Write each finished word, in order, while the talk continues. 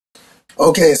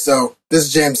Okay, so this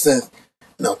is James Synth.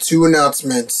 Now, two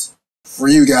announcements for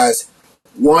you guys.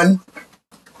 One,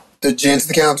 the James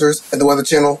the Counters and the Weather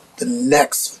Channel, the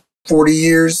next 40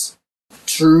 years,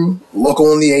 true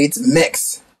local on the 8s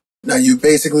mix. Now, you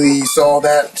basically saw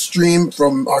that stream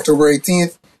from October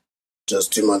 18th,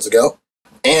 just 2 months ago,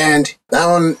 and that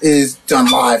one is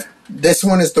done live. This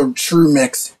one is the true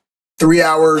mix. 3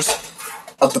 hours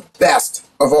of the best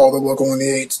of all the local on the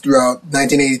 8s throughout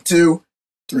 1982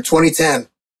 through 2010.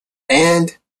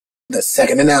 And the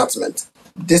second announcement.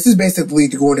 This is basically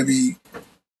going to be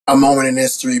a moment in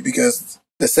history because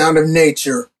the sound of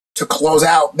nature to close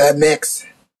out that mix.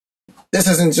 This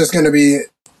isn't just going to be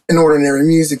an ordinary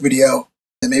music video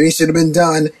that maybe should have been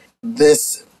done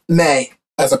this May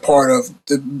as a part of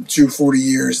the true 40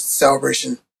 years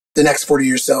celebration, the next 40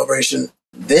 years celebration.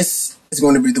 This is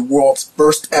going to be the world's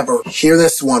first ever, hear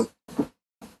this one,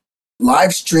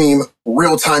 live stream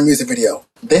real-time music video.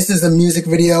 This is a music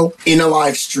video in a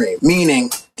live stream, meaning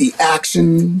the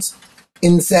actions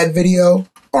in said video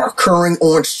are occurring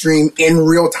on stream in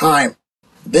real time.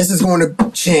 This is going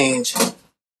to change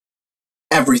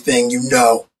everything you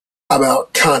know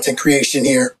about content creation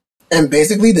here. And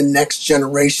basically the next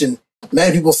generation.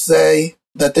 Many people say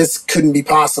that this couldn't be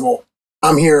possible.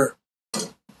 I'm here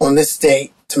on this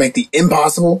date to make the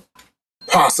impossible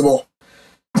possible.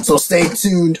 So stay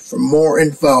tuned for more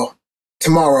info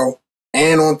tomorrow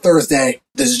and on Thursday.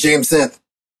 This is James Synth.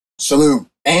 Shalom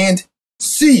and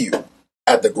see you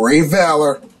at the Great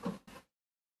Valor.